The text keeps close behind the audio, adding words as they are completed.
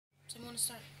You want to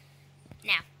start?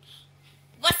 Now.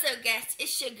 What's up, guys?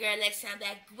 It's your girl Lex. I'm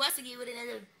back once again with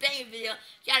another banger video.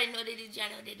 Y'all already know what it is. Y'all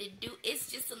know what it do. It's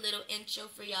just a little intro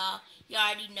for y'all. Y'all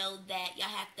already know that y'all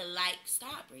have to like,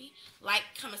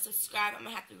 comment, subscribe. I'm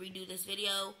gonna have to redo this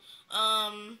video.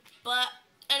 But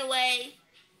anyway,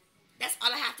 that's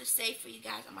all I have to say for you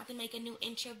guys. I'm about to make a new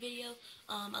intro video.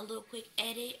 A little quick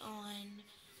edit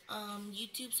on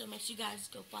YouTube. So make sure you guys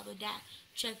go follow that.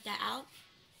 Check that out.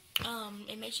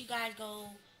 And make sure you guys go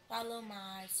follow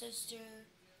my sister,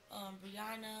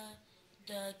 Brianna,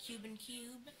 the Cuban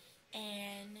Cube,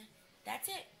 and that's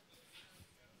it.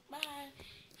 Bye.